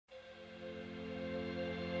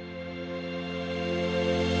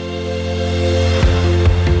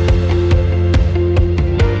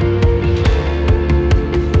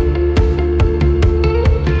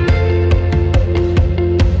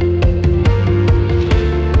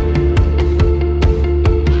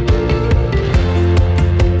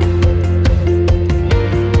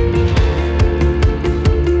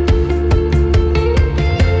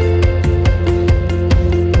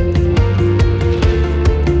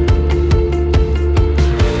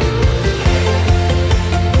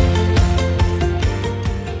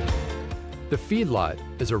feedlot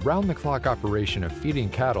is a round-the-clock operation of feeding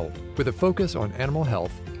cattle with a focus on animal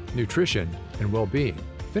health, nutrition, and well-being,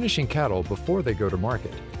 finishing cattle before they go to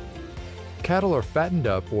market. Cattle are fattened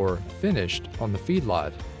up or finished on the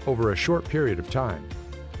feedlot over a short period of time.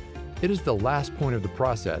 It is the last point of the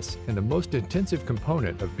process and the most intensive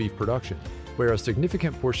component of beef production, where a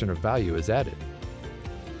significant portion of value is added.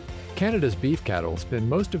 Canada's beef cattle spend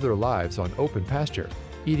most of their lives on open pasture,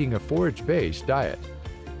 eating a forage-based diet.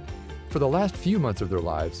 For the last few months of their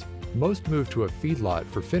lives, most move to a feedlot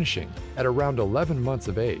for finishing at around 11 months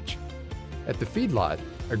of age. At the feedlot,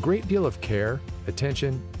 a great deal of care,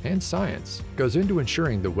 attention, and science goes into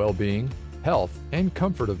ensuring the well-being, health, and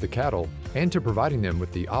comfort of the cattle and to providing them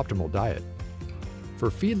with the optimal diet. For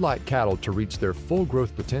feedlot cattle to reach their full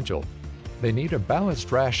growth potential, they need a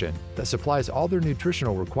balanced ration that supplies all their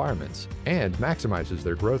nutritional requirements and maximizes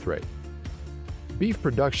their growth rate. Beef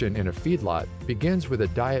production in a feedlot begins with a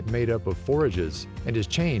diet made up of forages and is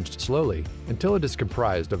changed slowly until it is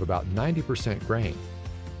comprised of about 90% grain.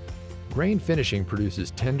 Grain finishing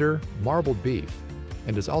produces tender, marbled beef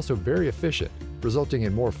and is also very efficient, resulting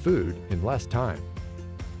in more food in less time.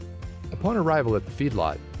 Upon arrival at the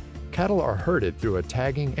feedlot, cattle are herded through a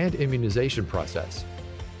tagging and immunization process.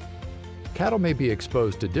 Cattle may be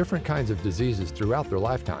exposed to different kinds of diseases throughout their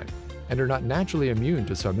lifetime and are not naturally immune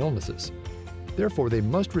to some illnesses. Therefore, they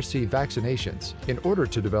must receive vaccinations in order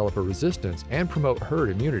to develop a resistance and promote herd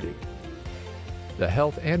immunity. The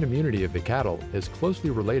health and immunity of the cattle is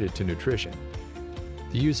closely related to nutrition.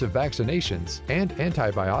 The use of vaccinations and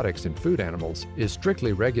antibiotics in food animals is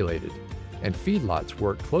strictly regulated, and feedlots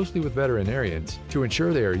work closely with veterinarians to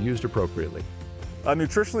ensure they are used appropriately. A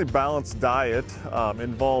nutritionally balanced diet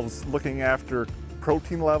involves looking after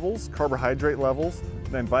protein levels, carbohydrate levels,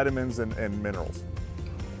 and vitamins and minerals.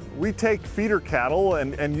 We take feeder cattle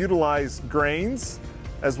and utilize grains,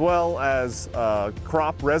 as well as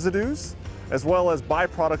crop residues, as well as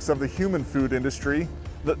byproducts of the human food industry.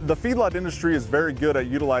 The feedlot industry is very good at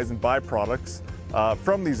utilizing byproducts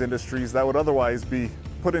from these industries that would otherwise be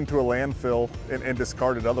put into a landfill and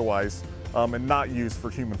discarded otherwise and not used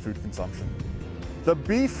for human food consumption. The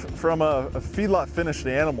beef from a feedlot finished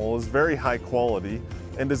animal is very high quality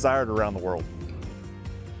and desired around the world.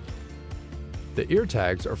 The ear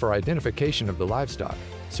tags are for identification of the livestock,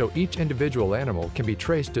 so each individual animal can be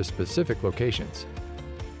traced to specific locations.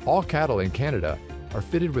 All cattle in Canada are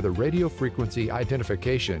fitted with a radio frequency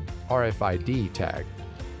identification (RFID) tag.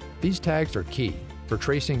 These tags are key for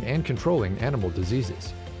tracing and controlling animal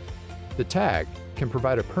diseases. The tag can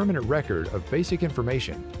provide a permanent record of basic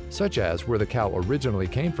information, such as where the cow originally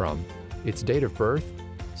came from, its date of birth,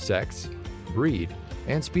 sex, breed,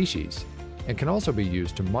 and species, and can also be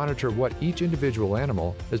used to monitor what each individual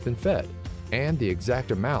animal has been fed and the exact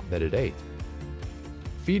amount that it ate.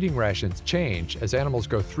 Feeding rations change as animals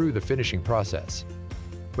go through the finishing process.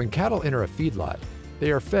 When cattle enter a feedlot,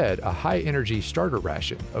 they are fed a high-energy starter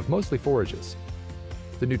ration of mostly forages.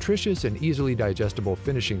 The nutritious and easily digestible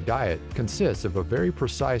finishing diet consists of a very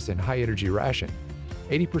precise and high-energy ration,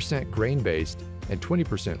 80% grain-based and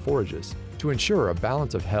 20% forages, to ensure a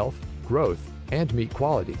balance of health, growth, and meat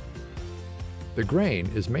quality. The grain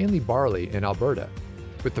is mainly barley in Alberta,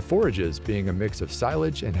 with the forages being a mix of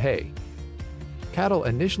silage and hay. Cattle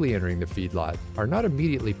initially entering the feedlot are not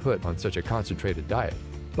immediately put on such a concentrated diet,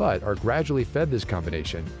 but are gradually fed this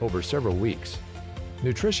combination over several weeks.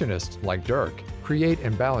 Nutritionists like Dirk create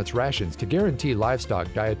and balance rations to guarantee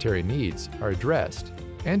livestock dietary needs are addressed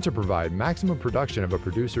and to provide maximum production of a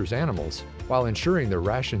producer's animals while ensuring the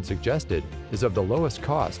ration suggested is of the lowest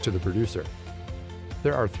cost to the producer.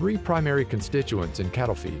 There are three primary constituents in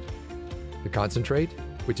cattle feed: the concentrate,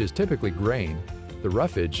 which is typically grain, the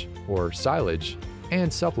roughage, or silage,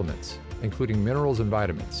 and supplements, including minerals and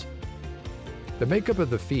vitamins. The makeup of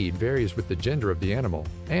the feed varies with the gender of the animal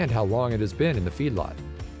and how long it has been in the feedlot.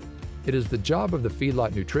 It is the job of the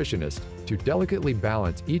feedlot nutritionist to delicately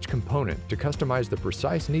balance each component to customize the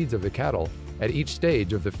precise needs of the cattle at each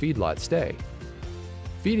stage of the feedlot stay.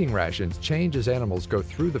 Feeding rations change as animals go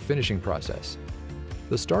through the finishing process.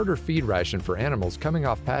 The starter feed ration for animals coming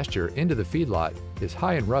off pasture into the feedlot is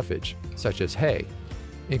high in roughage, such as hay.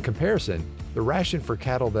 In comparison, the ration for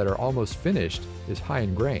cattle that are almost finished is high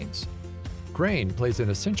in grains. Grain plays an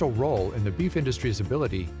essential role in the beef industry's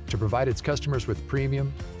ability to provide its customers with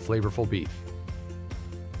premium, flavorful beef.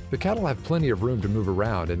 The cattle have plenty of room to move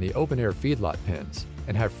around in the open-air feedlot pens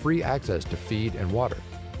and have free access to feed and water.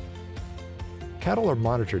 Cattle are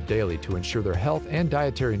monitored daily to ensure their health and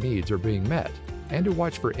dietary needs are being met and to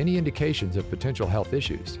watch for any indications of potential health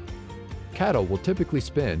issues. Cattle will typically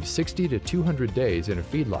spend 60 to 200 days in a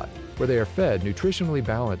feedlot where they are fed nutritionally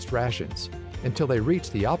balanced rations until they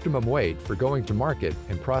reach the optimum weight for going to market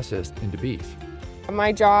and processed into beef.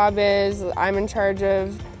 My job is I'm in charge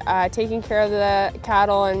of taking care of the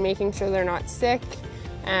cattle and making sure they're not sick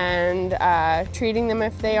and treating them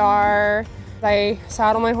if they are. I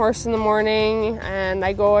saddle my horse in the morning and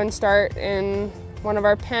I go and start in one of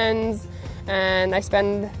our pens, and I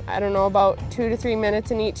spend, I don't know, about 2 to 3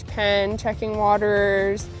 minutes in each pen checking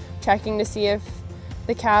waterers, checking to see if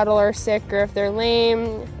the cattle are sick or if they're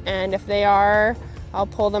lame, and if they are, I'll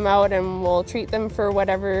pull them out and we'll treat them for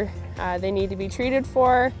whatever they need to be treated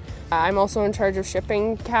for. I'm also in charge of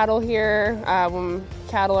shipping cattle here. When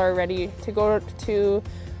cattle are ready to go to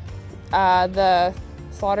the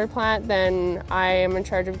slaughter plant, then I am in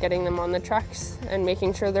charge of getting them on the trucks and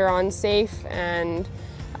making sure they're on safe and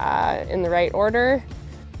in the right order.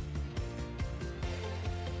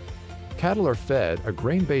 Cattle are fed a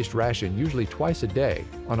grain-based ration usually twice a day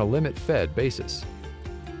on a limit-fed basis.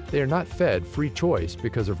 They are not fed free choice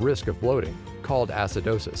because of risk of bloating, called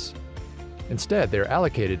acidosis. Instead, they are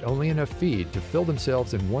allocated only enough feed to fill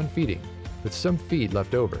themselves in one feeding, with some feed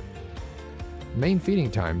left over. Main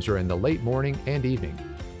feeding times are in the late morning and evening.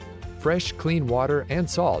 Fresh, clean water and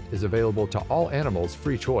salt is available to all animals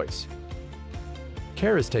free choice.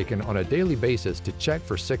 Care is taken on a daily basis to check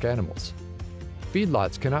for sick animals.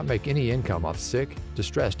 Feedlots cannot make any income off sick,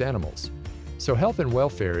 distressed animals, so health and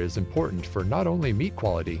welfare is important for not only meat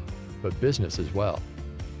quality, but business as well.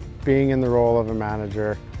 Being in the role of a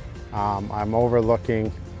manager, I'm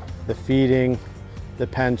overlooking the feeding, the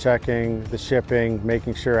pen checking, the shipping,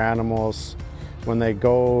 making sure animals, when they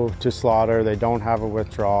go to slaughter, they don't have a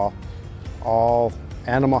withdrawal. All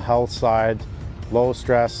animal health side, low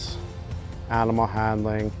stress, animal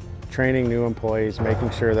handling, training new employees, making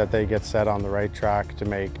sure that they get set on the right track to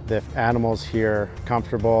make the animals here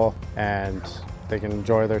comfortable and they can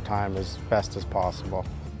enjoy their time as best as possible.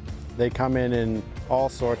 They come in all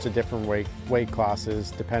sorts of different weight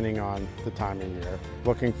classes depending on the time of year.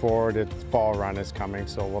 Looking forward, its fall run is coming,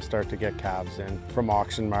 so we'll start to get calves in from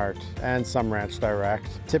Auction Mart and some Ranch Direct.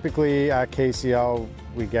 Typically at KCL,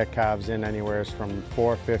 we get calves in anywhere from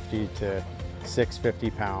 450 to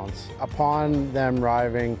 650 pounds. Upon them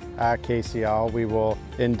arriving at KCL, we will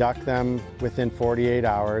induct them within 48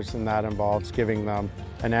 hours, and that involves giving them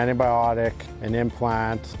an antibiotic, an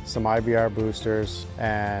implant, some IBR boosters,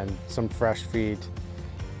 and some fresh feed.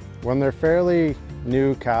 When they're fairly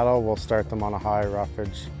new cattle, we'll start them on a high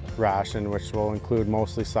roughage ration, which will include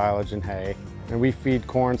mostly silage and hay. And we feed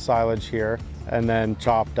corn silage here, and then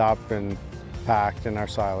chopped up and packed in our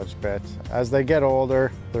silage bit. As they get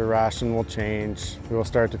older, their ration will change. We will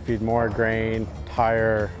start to feed more grain,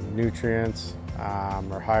 higher nutrients,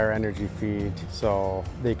 or higher energy feed, so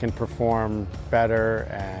they can perform better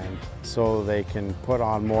and so they can put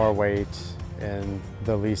on more weight in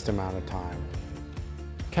the least amount of time.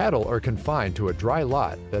 Cattle are confined to a dry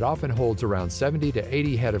lot that often holds around 70 to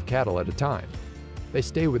 80 head of cattle at a time. They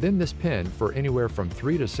stay within this pen for anywhere from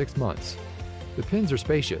 3 to 6 months. The pens are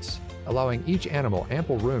spacious, allowing each animal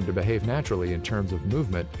ample room to behave naturally in terms of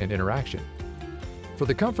movement and interaction. For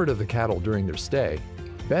the comfort of the cattle during their stay,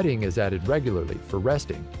 bedding is added regularly for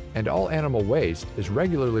resting, and all animal waste is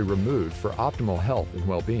regularly removed for optimal health and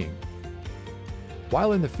well-being.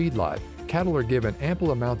 While in the feedlot, cattle are given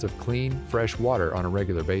ample amounts of clean, fresh water on a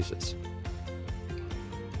regular basis.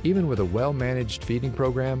 Even with a well-managed feeding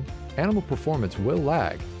program, animal performance will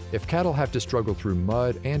lag if cattle have to struggle through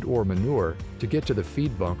mud and/or manure to get to the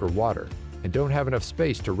feed bunk or water and don't have enough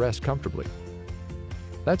space to rest comfortably.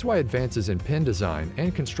 That's why advances in pen design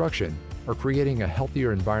and construction are creating a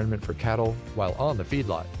healthier environment for cattle while on the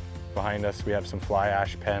feedlot. Behind us we have some fly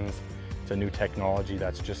ash pens. It's a new technology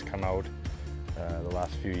that's just come out the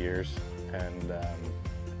last few years, and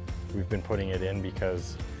we've been putting it in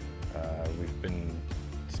because we've been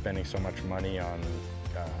spending so much money on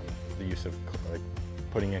the use of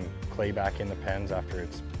putting in clay back in the pens after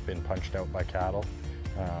it's been punched out by cattle.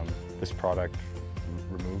 This product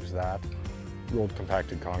removes that. Rolled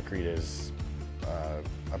compacted concrete is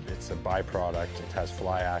it's a byproduct. It has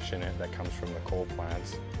fly ash in it that comes from the coal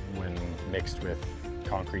plants. When mixed with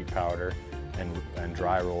concrete powder and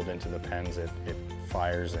dry rolled into the pens, it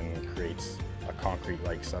fires and creates a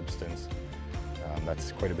concrete-like substance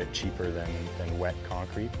that's quite a bit cheaper than wet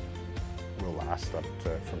concrete. Will last up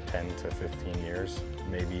to from 10 to 15 years,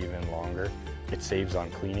 maybe even longer. It saves on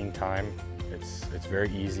cleaning time. It's very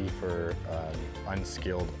easy for an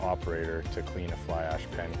unskilled operator to clean a fly ash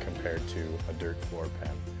pen compared to a dirt floor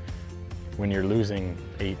pen. When you're losing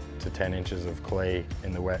 8 to 10 inches of clay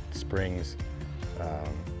in the wet springs,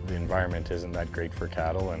 the environment isn't that great for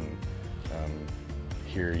cattle, and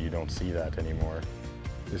here you don't see that anymore.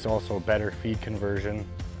 There's also better feed conversion.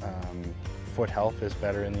 Foot health is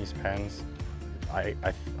better in these pens.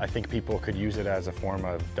 I think people could use it as a form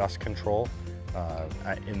of dust control.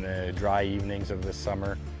 In the dry evenings of this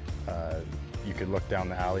summer, you could look down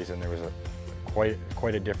the alleys and there was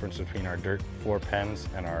quite a difference between our dirt floor pens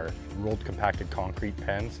and our rolled compacted concrete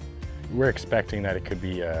pens. We're expecting that it could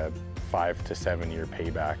be a 5 to 7 year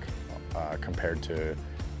payback compared to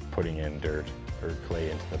putting in dirt or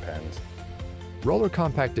clay into the pens. Roller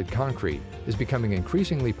compacted concrete is becoming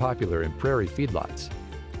increasingly popular in prairie feedlots.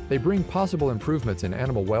 They bring possible improvements in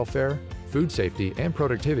animal welfare, food safety, and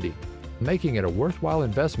productivity, making it a worthwhile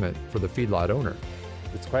investment for the feedlot owner.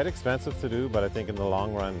 It's quite expensive to do, but I think in the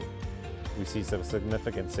long run, we see some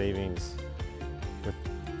significant savings with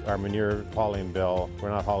our manure hauling bill. We're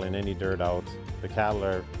not hauling any dirt out. The cattle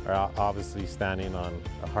are obviously standing on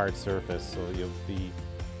a hard surface, so you'll be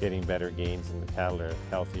getting better gains and the cattle are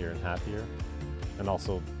healthier and happier. And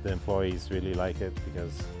also the employees really like it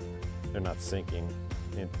because they're not sinking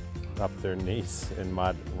up their knees in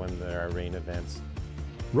mud when there are rain events.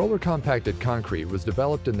 Roller compacted concrete was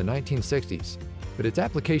developed in the 1960s, but its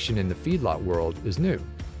application in the feedlot world is new.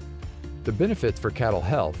 The benefits for cattle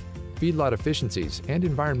health, feedlot efficiencies, and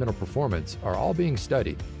environmental performance are all being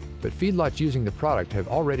studied, but feedlots using the product have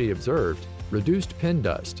already observed reduced pen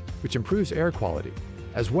dust, which improves air quality,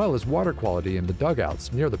 as well as water quality in the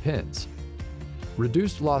dugouts near the pens.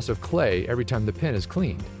 Reduced loss of clay every time the pen is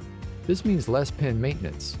cleaned. This means less pen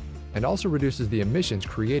maintenance, and also reduces the emissions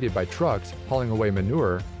created by trucks hauling away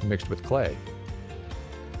manure mixed with clay.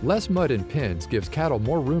 Less mud in pens gives cattle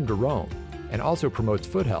more room to roam, and also promotes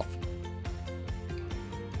foot health.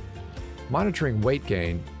 Monitoring weight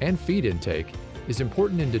gain and feed intake is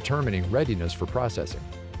important in determining readiness for processing.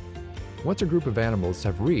 Once a group of animals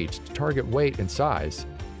have reached target weight and size,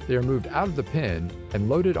 they are moved out of the pen and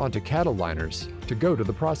loaded onto cattle liners to go to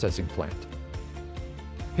the processing plant.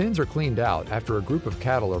 Pens are cleaned out after a group of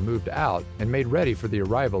cattle are moved out and made ready for the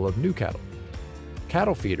arrival of new cattle.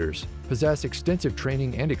 Cattle feeders possess extensive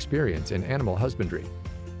training and experience in animal husbandry.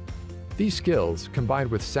 These skills, combined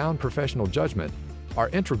with sound professional judgment, are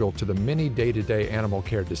integral to the many day-to-day animal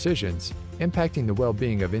care decisions impacting the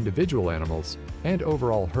well-being of individual animals and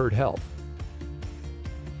overall herd health.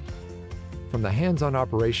 From the hands-on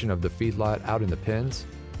operation of the feedlot out in the pens,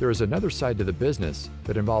 there is another side to the business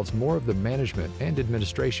that involves more of the management and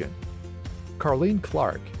administration. Karleen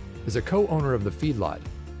Clark is a co-owner of the feedlot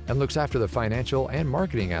and looks after the financial and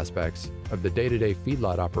marketing aspects of the day-to-day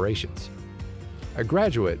feedlot operations. A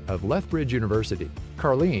graduate of Lethbridge University,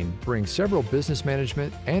 Karleen brings several business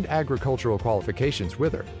management and agricultural qualifications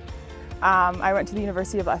with her. I went to the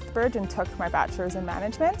University of Lethbridge and took my bachelor's in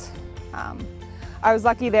management. I was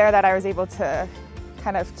lucky there that I was able to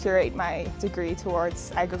kind of curate my degree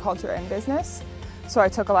towards agriculture and business. So I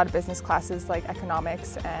took a lot of business classes like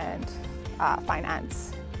economics and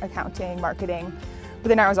finance, accounting, marketing. But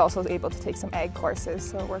then I was also able to take some ag courses,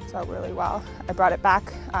 so it worked out really well. I brought it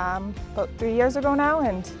back about 3 years ago now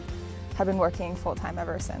and have been working full-time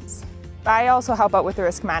ever since. I also help out with the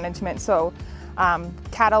risk management. So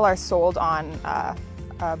cattle are sold on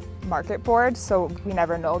a market board, so we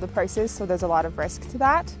never know the prices, so there's a lot of risk to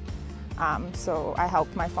that. So I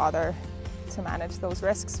helped my father to manage those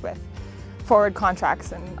risks with forward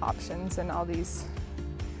contracts and options and all these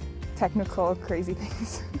technical crazy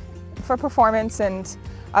things. For performance and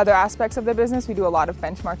other aspects of the business, we do a lot of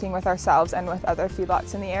benchmarking with ourselves and with other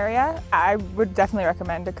feedlots in the area. I would definitely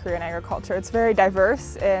recommend a career in agriculture. It's very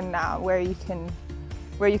diverse in where you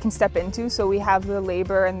can step into. So we have the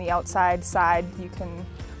labor and the outside side. You can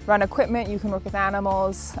run equipment, you can work with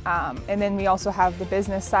animals, and then we also have the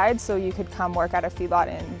business side. So you could come work at a feedlot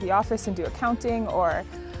in the office and do accounting or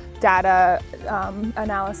data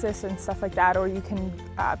analysis and stuff like that, or you can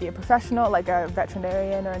be a professional like a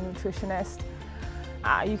veterinarian or a nutritionist.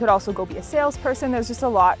 You could also go be a salesperson. There's just a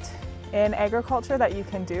lot in agriculture that you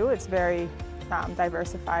can do. It's very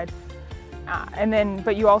diversified.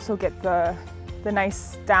 But you also get the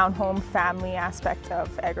nice down-home family aspect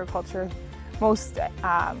of agriculture. Most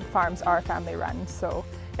farms are family run, so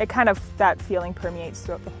it kind of, that feeling permeates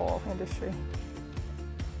throughout the whole industry.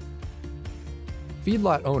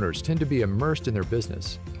 Feedlot owners tend to be immersed in their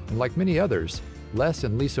business, and like many others, Les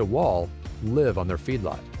and Lisa Wail live on their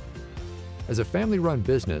feedlot. As a family-run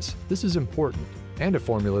business, this is important and a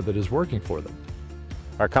formula that is working for them.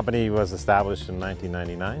 Our company was established in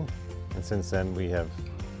 1999, and since then we have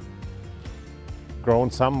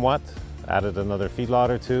grown somewhat, added another feedlot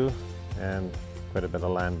or two, and quite a bit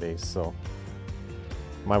of land base. So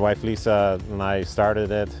my wife Lisa and I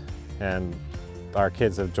started it, and our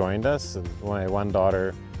kids have joined us. And my one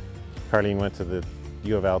daughter, Karleen, went to the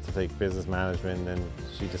U of L to take business management, and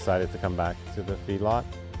she decided to come back to the feedlot.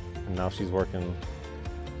 And now she's working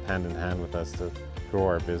hand in hand with us to grow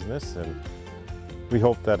our business. And we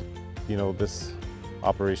hope that, you know, this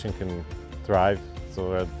operation can thrive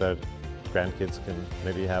so that grandkids can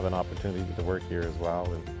maybe have an opportunity to work here as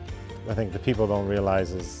well. And I think the people don't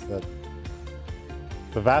realize is that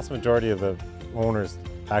the vast majority of the owners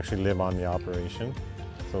actually live on the operation.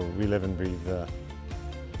 So we live and breathe the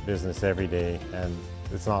business every day, and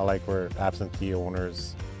it's not like we're absentee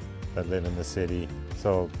owners that live in the city.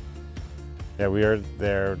 So yeah, we are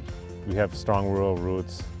there. We have strong rural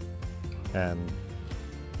roots, and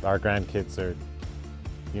our grandkids are,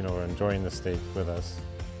 you know, enjoying the state with us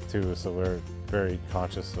too. So we're very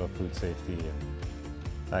conscious of food safety and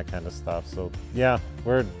that kind of stuff. So yeah,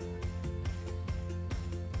 we're,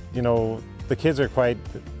 you know, the kids are quite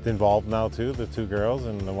involved now too, the two girls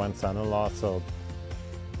and the one son-in-law. So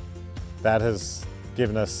that has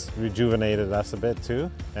rejuvenated us a bit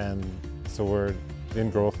too. And so we're in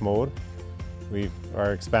growth mode. We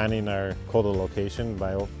are expanding our quota location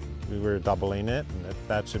we were doubling it, and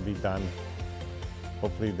that should be done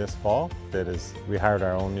hopefully this fall. That is, we hired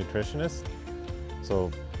our own nutritionist. So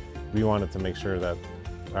we wanted to make sure that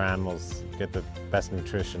our animals get the best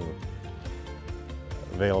nutrition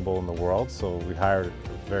available in the world. So we hired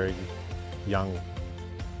a very young,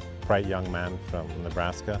 bright young man from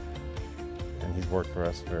Nebraska, and he's worked for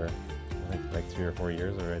us for, I think, like 3 or 4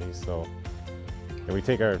 years already. So yeah, we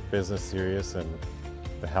take our business serious and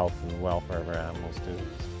the health and welfare of our animals too.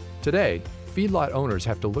 Today, feedlot owners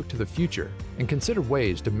have to look to the future and consider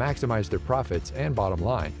ways to maximize their profits and bottom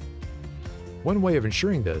line. One way of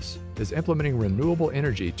ensuring this is implementing renewable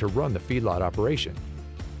energy to run the feedlot operation.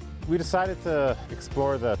 We decided to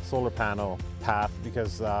explore the solar panel path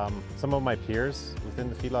because some of my peers within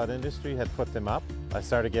the feedlot industry had put them up. I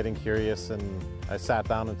started getting curious, and I sat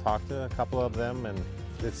down and talked to a couple of them, and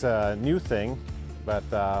it's a new thing, but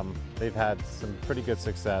they've had some pretty good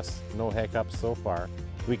success, no hiccups so far.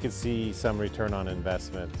 We could see some return on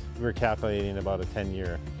investment. We're calculating about a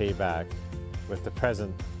 10-year payback with the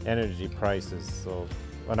present energy prices. So,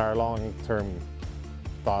 and our long-term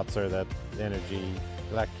thoughts are that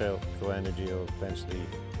electrical energy will eventually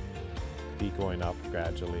be going up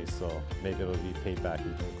gradually, so maybe it'll be paid back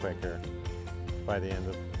even quicker. By the end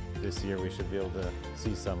of this year, we should be able to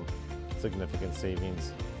see some significant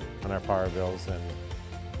savings on our power bills and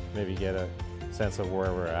maybe get a sense of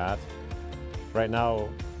where we're at. Right now,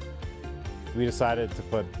 we decided to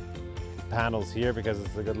put panels here because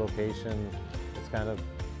it's a good location. It's kind of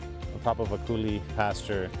on top of a coulee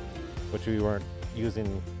pasture, which we weren't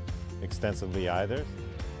using extensively either.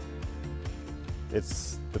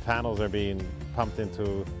 The panels are being pumped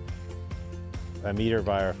into a meter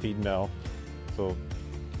by our feed mill. So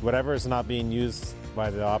whatever is not being used by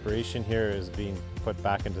the operation here is being put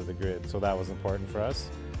back into the grid. So that was important for us.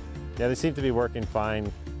 Yeah, they seem to be working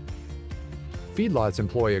fine. Feedlots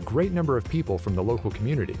employ a great number of people from the local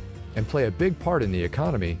community and play a big part in the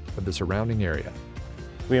economy of the surrounding area.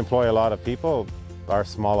 We employ a lot of people. Our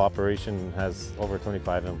small operation has over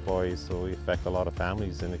 25 employees, so we affect a lot of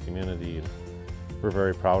families in the community. And we're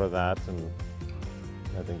very proud of that, and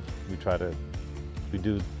I think we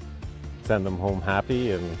do send them home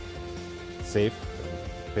happy and safe,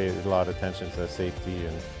 and pay a lot of attention to safety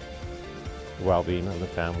and well-being of the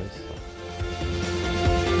families. So.